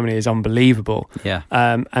in Germany is unbelievable. Yeah.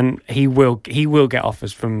 And he will get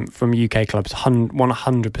offers from UK clubs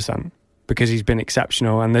 100%, because he's been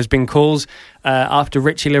exceptional. And there's been calls after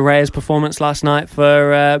Richie Larea's performance last night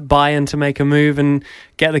for Bayern to make a move and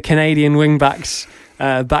get the Canadian wing-backs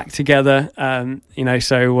back together.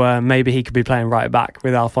 So maybe he could be playing right back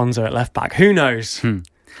with Alphonso at left back. Who knows?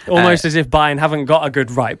 Almost as if Bayern haven't got a good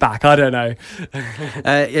right back. I don't know.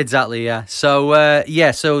 Exactly, yeah. So,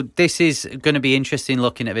 so this is going to be interesting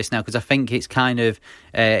looking at this now, because I think it's kind of,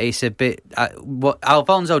 it's a bit, what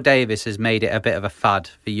Alphonso Davies has made it a bit of a fad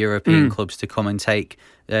for European clubs to come and take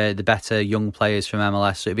the better young players from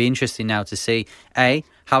MLS. So it'd be interesting now to see,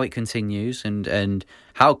 how it continues and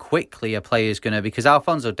how quickly a player is going to, because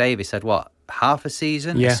Alphonso Davies had half a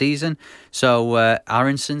season. So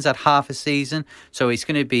Aronson's had half a season. So it's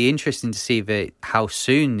going to be interesting to see how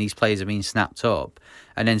soon these players are being snapped up,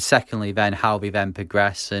 and then secondly, then how they then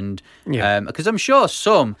progress. And because I'm sure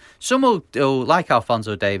some will like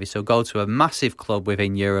Alphonso Davies, will go to a massive club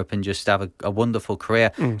within Europe and just have a wonderful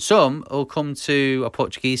career. Some will come to a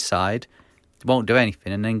Portuguese side, won't do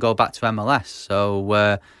anything, and then go back to MLS.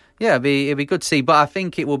 So it'd be good to see. But I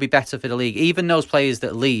think it will be better for the league. Even those players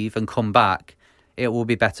that leave and come back, it will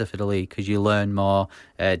be better for the league, because you learn more,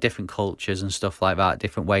 different cultures and stuff like that,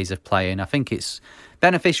 different ways of playing. I think it's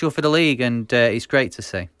beneficial for the league, and it's great to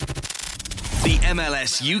see. The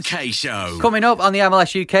MLS UK Show. Coming up on the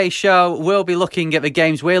MLS UK Show, we'll be looking at the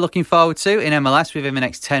games we're looking forward to in MLS within the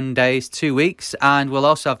next 10 days, 2 weeks. And we'll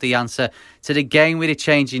also have the answer to the game with a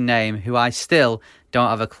changing name, who I still don't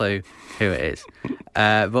have a clue who it is.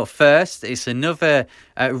 But first, it's another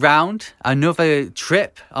round, another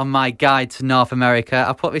trip on my guide to North America.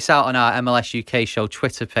 I put this out on our MLS UK Show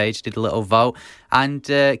Twitter page, did a little vote, and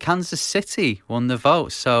Kansas City won the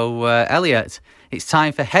vote. So, Elliot, it's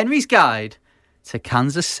time for Henry's Guide to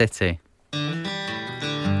Kansas City.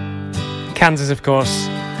 Kansas, of course,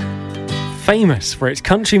 famous for its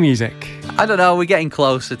country music. I don't know, we're getting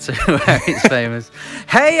closer to where it's famous.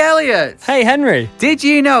 Hey, Elliot! Hey, Henry! Did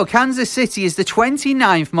you know Kansas City is the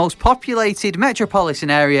 29th most populated metropolitan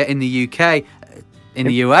area in the UK? In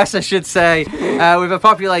the US, I should say, with a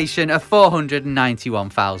population of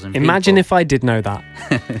 491,000 people. Imagine if I did know that.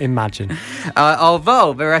 Imagine.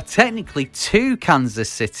 Although there are technically 2 Kansas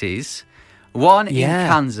cities, one in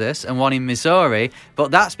Kansas and one in Missouri,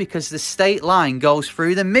 but that's because the state line goes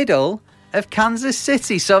through the middle of Kansas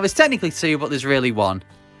City. So there's technically 2, but there's really 1.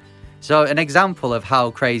 So an example of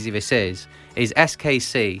how crazy this is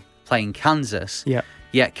SKC playing Kansas. Yeah.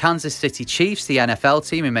 Yet Kansas City Chiefs, the NFL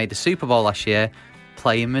team who made the Super Bowl last year,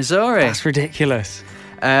 play in Missouri. That's ridiculous.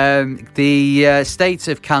 The state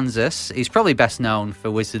of Kansas is probably best known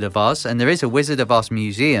for Wizard of Oz, and there is a Wizard of Oz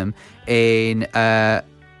museum in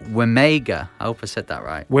Wamega. I hope I said that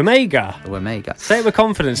right. Wamega. Say it with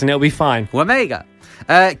confidence and it'll be fine. Wamega.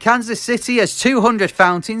 Kansas City has 200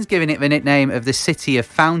 fountains, giving it the nickname of the City of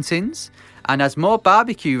Fountains, and has more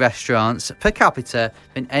barbecue restaurants per capita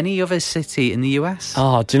than any other city in the US.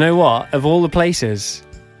 Oh, do you know what? Of all the places,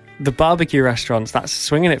 the barbecue restaurants, that's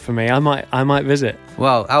swinging it for me. I might visit.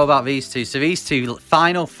 Well, how about these 2? So these 2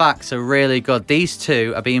 final facts are really good. These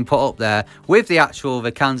 2 are being put up there with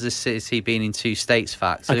the Kansas City being in 2 states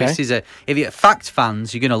fact. So This is if you're fact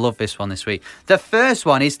fans, you're going to love this one this week. The first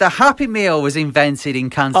one is the Happy Meal was invented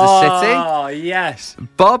in Kansas City. Oh, yes.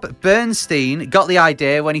 Bob Bernstein got the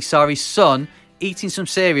idea when he saw his son eating some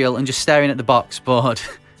cereal and just staring at the box board.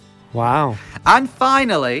 Wow. And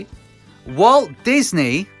finally, Walt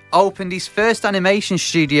Disney opened his first animation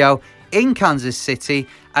studio in Kansas City,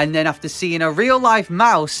 and then after seeing a real-life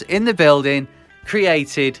mouse in the building,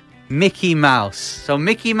 created Mickey Mouse. So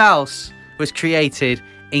Mickey Mouse was created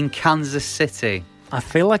in Kansas City. I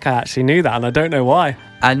feel like I actually knew that, and I don't know why.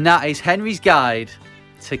 And that is Henry's Guide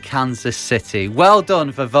to Kansas City. Well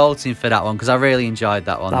done for voting for that one, because I really enjoyed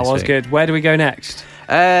that one. That was good. Where do we go next?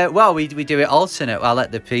 Well, we do it alternate. I'll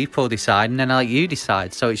let the people decide, and then I'll let you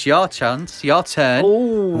decide. So it's your chance, your turn.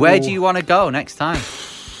 Ooh. Where do you want to go next time?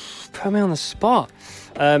 Put me on the spot.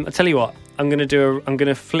 I'll tell you what. I'm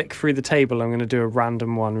gonna flick through the table. I'm gonna do a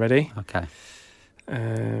random one. Ready? Okay.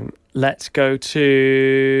 Let's go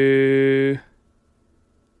to.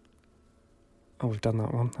 Oh, we've done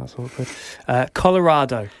that one. That's awkward.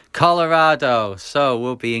 Colorado. So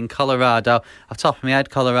we'll be in Colorado. Off the top of my head,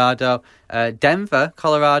 Colorado. Denver,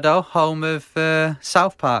 Colorado, home of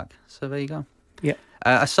South Park. So there you go. Yeah.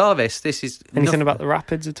 I saw this. This is... Anything about the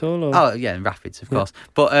Rapids at all? Or? Oh, yeah, Rapids, of course.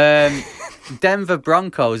 But Denver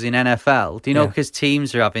Broncos in NFL, do you know, because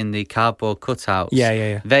teams are having the cardboard cutouts.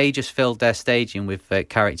 Yeah. They just filled their stadium with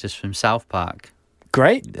characters from South Park.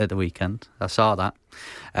 Great. At the weekend. I saw that.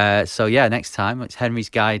 So yeah, next time it's Henry's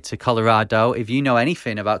Guide to Colorado. If you know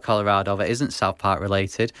anything about Colorado that isn't South Park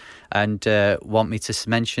related and want me to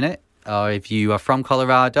mention it, or if you are from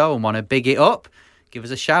Colorado and want to big it up, give us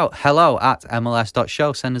a shout.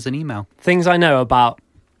 hello@mls.show. Send us an email. Things I know about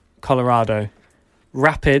Colorado.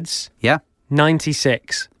 Rapids. Yeah.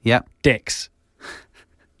 96. Yeah. Dick's.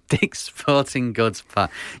 Dick's Sporting Goods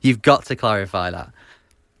Park. You've got to clarify that.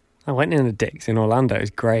 I went in a Dick's in Orlando.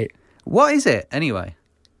 It's great. What is it, anyway?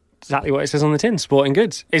 Exactly what it says on the tin, Sporting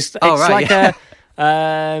Goods. It's like a...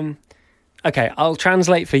 okay, I'll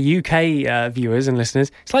translate for UK viewers and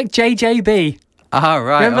listeners. It's like JJB. Oh,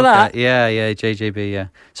 right. Remember that? Yeah, JJB, yeah.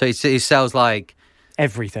 So it sells like...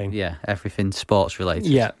 everything. Yeah, everything sports related.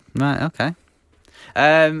 Yeah. Right, okay.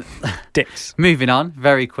 Dick's. Moving on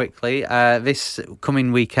very quickly. This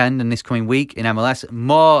coming weekend and this coming week in MLS,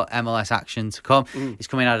 more MLS action to come. It's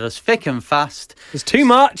coming at us thick and fast. There's too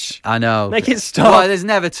much. I know. Make it stop. Well, there's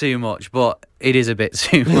never too much, but it is a bit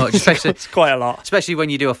too much. Especially, it's quite a lot. Especially when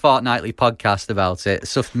you do a fortnightly podcast about it.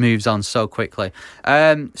 Stuff moves on so quickly.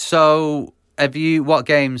 So... what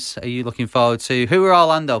games are you looking forward to? Who are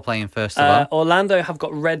Orlando playing first of all? Orlando have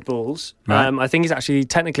got Red Bulls. Right. I think it's actually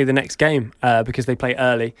technically the next game because they play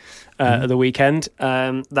early at the weekend.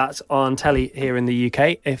 That's on telly here in the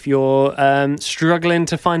UK. If you're struggling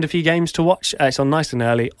to find a few games to watch, it's on nice and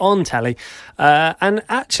early on telly. And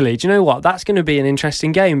actually, do you know what? That's going to be an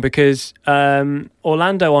interesting game because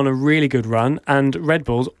Orlando on a really good run and Red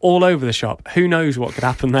Bulls all over the shop. Who knows what could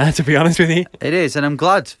happen there, to be honest with you? It is, and I'm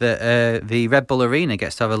glad that the Red Bull Arena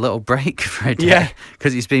gets to have a little break for a day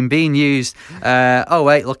because it's been being used.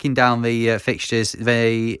 Looking down the fixtures,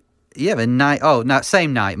 same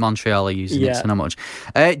night Montreal are using it, so not much.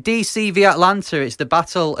 DC v Atlanta, it's the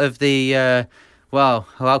battle of the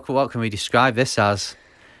what can we describe this as?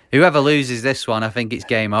 Whoever loses this one, I think it's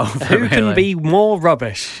game over. Who can be more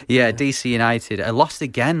rubbish? Yeah, DC United lost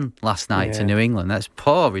again last night to New England. That's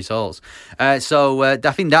poor results. I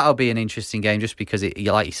think that'll be an interesting game just because,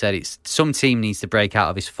 like you said, it's some team needs to break out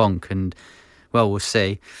of his funk and, well, we'll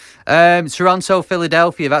see. Toronto,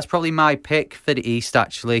 Philadelphia, that's probably my pick for the East,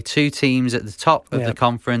 actually. Two teams at the top of the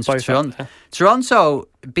conference. Toronto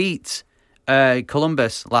beat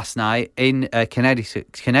Columbus last night in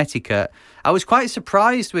Connecticut. I was quite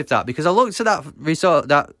surprised with that because I looked at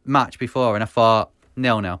that match before and I thought,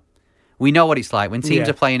 no. We know what it's like when teams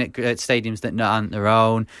are playing at stadiums that aren't their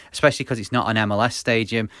own, especially because it's not an MLS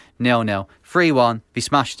stadium. 0-0. 3-1. They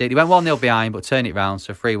smashed it. They went 1-0 behind, but turned it round,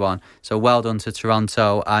 so 3-1. So well done to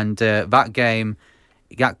Toronto. And that game,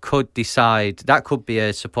 that could decide. That could be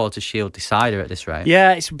a Supporters' Shield decider at this rate.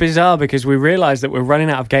 Yeah, it's bizarre because we realise that we're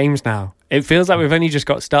running out of games now. It feels like we've only just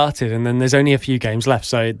got started and then there's only a few games left.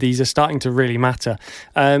 So these are starting to really matter.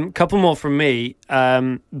 Couple more from me.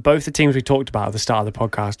 Both the teams we talked about at the start of the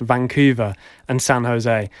podcast, Vancouver and San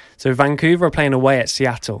Jose. So Vancouver are playing away at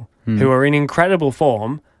Seattle, who are in incredible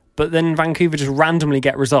form, but then Vancouver just randomly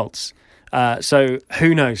get results. So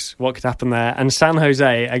who knows what could happen there. And San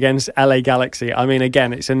Jose against LA Galaxy. I mean,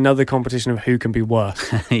 again, it's another competition of who can be worse.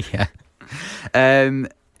 Yeah.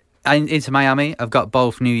 And into Miami, I've got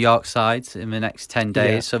both New York sides in the next 10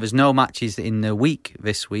 days. Yeah. So there's no matches in the week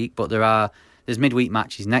this week, but there's midweek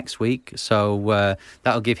matches next week. So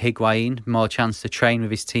that'll give Higuain more chance to train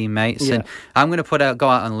with his teammates. Yeah. And I'm going to go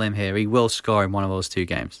out on a limb here. He will score in one of those two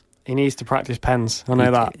games. He needs to practice pens. I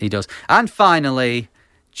know that. He does. And finally,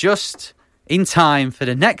 just in time for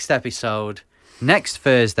the next episode, next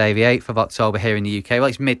Thursday, the 8th of October here in the UK. Well,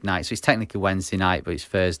 it's midnight, so it's technically Wednesday night, but it's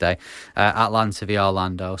Thursday. Atlanta v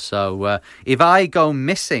Orlando. So if I go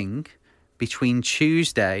missing between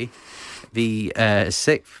Tuesday, the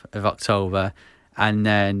 6th of October, and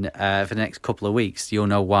then for the next couple of weeks, you'll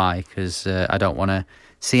know why, because I don't want to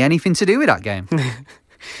see anything to do with that game.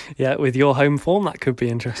 Yeah, with your home form, that could be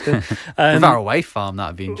interesting. With our away form, that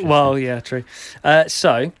would be interesting. Well, yeah, true.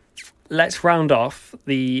 So let's round off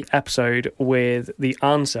the episode with the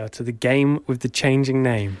answer to the game with the changing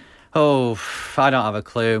name. Oh, I don't have a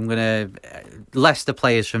clue. I'm going to... Leicester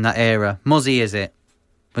players from that era. Muzzy, is it?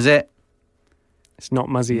 Was it? It's not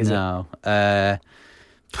Muzzy, is it? No. I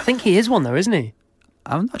think he is one, though, isn't he?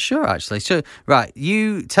 I'm not sure, actually. So, right,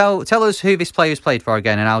 you tell us who this player's played for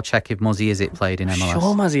again, and I'll check if Muzzy Is It played in MLS.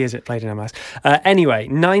 Sure, Muzzy Is It played in MLS. Anyway,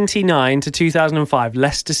 99 to 2005,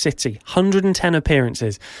 Leicester City, 110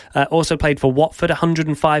 appearances. Also played for Watford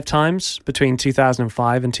 105 times between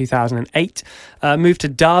 2005 and 2008. Moved to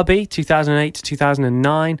Derby 2008 to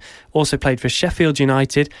 2009. Also played for Sheffield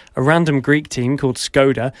United, a random Greek team called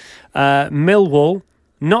Skoda, Millwall,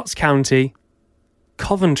 Notts County,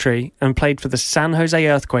 Coventry, and played for the San Jose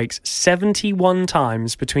Earthquakes 71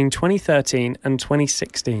 times between 2013 and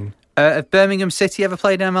 2016. Have Birmingham City ever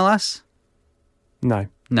played in MLS? No.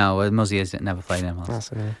 No, Muzzy Is It never played in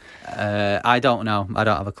MLS. I don't know. I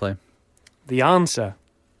don't have a clue. The answer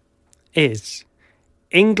is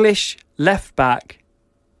English left back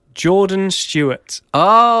Jordan Stewart.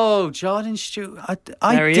 Oh, Jordan Stewart.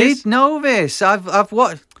 I did know this. I've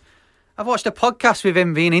watched a podcast with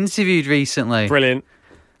him being interviewed recently. Brilliant.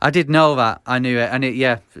 I did know that. I knew it.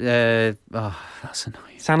 And that's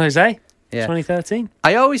annoying. San Jose? Yeah. 2013.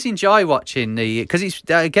 I always enjoy watching because it's,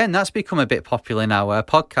 again, that's become a bit popular now, where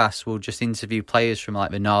podcasts will just interview players from like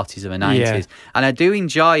the noughties or the 90s. Yeah. And I do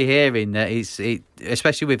enjoy hearing that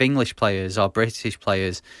especially with English players or British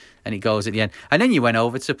players, and it goes at the end. And then you went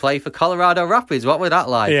over to play for Colorado Rapids. What was that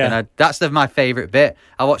like? Yeah. And that's my favourite bit.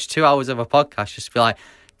 I watched 2 hours of a podcast just to be like,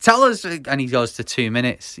 tell us, and he goes to 2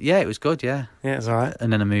 minutes. Yeah, it was good, yeah. Yeah, it's all right.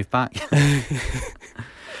 And then I moved back.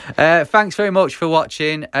 Thanks very much for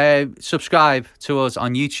watching. Subscribe to us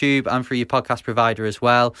on YouTube and through your podcast provider as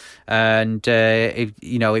well. And,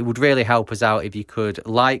 it would really help us out if you could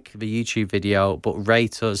like the YouTube video, but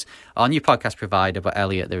rate us on your podcast provider. But,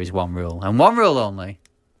 Elliot, there is one rule, and one rule only.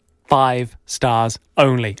 5 stars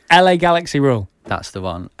only. LA Galaxy rule. That's the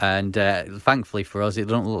one. And thankfully for us, it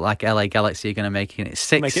doesn't look like LA Galaxy are going to make it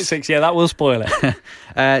 6. Make it 6, yeah, that will spoil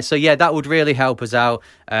it. So, yeah, that would really help us out.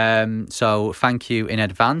 So thank you in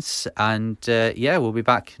advance. And, we'll be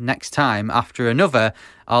back next time after another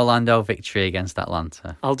Orlando victory against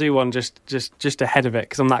Atlanta. I'll do one just ahead of it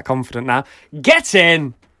because I'm that confident now. Get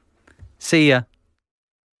in! See ya.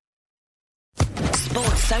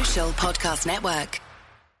 Sports Social Podcast Network.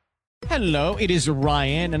 Hello, it is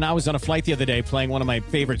Ryan, and I was on a flight the other day playing one of my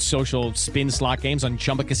favorite social spin slot games on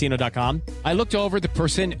ChumbaCasino.com. I looked over at the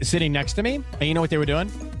person sitting next to me, and you know what they were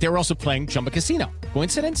doing? They were also playing Chumba Casino.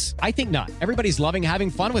 Coincidence? I think not. Everybody's loving having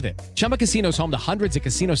fun with it. Chumba Casino is home to hundreds of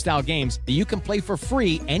casino-style games that you can play for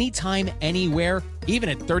free anytime, anywhere, even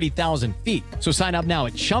at 30,000 feet. So sign up now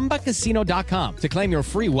at ChumbaCasino.com to claim your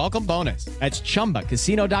free welcome bonus. That's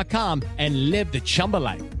ChumbaCasino.com and live the Chumba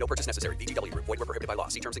life. No purchase necessary. VGW. Void where prohibited by law.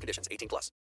 See terms and conditions. 18+.